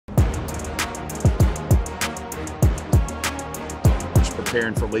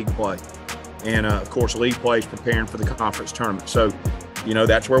preparing for league play. And, of course, league play is preparing for the conference tournament. So, you know,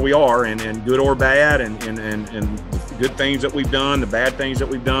 that's where we are, and good or bad, and the good things that we've done, the bad things that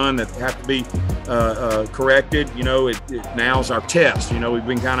we've done that have to be corrected. You know, it now's our test. You know, we've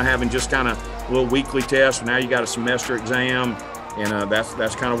been kind of having just kind of a little weekly test. Now you got a semester exam, and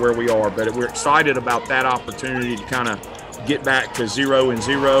that's kind of where we are. But we're excited about that opportunity to kind of get back to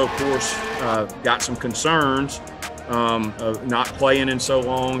 0-0. Of course, got some concerns of not playing in so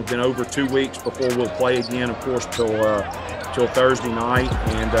long. It's been over 2 weeks before we'll play again, of course, till Thursday night,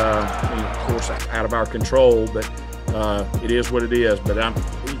 and of course out of our control, but it is what it is. But I'm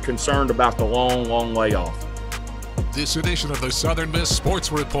concerned about the long layoff. This edition of the Southern Miss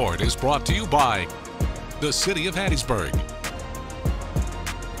Sports Report is brought to you by the City of Hattiesburg.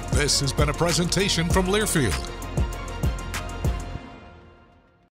 This has been a presentation from Learfield,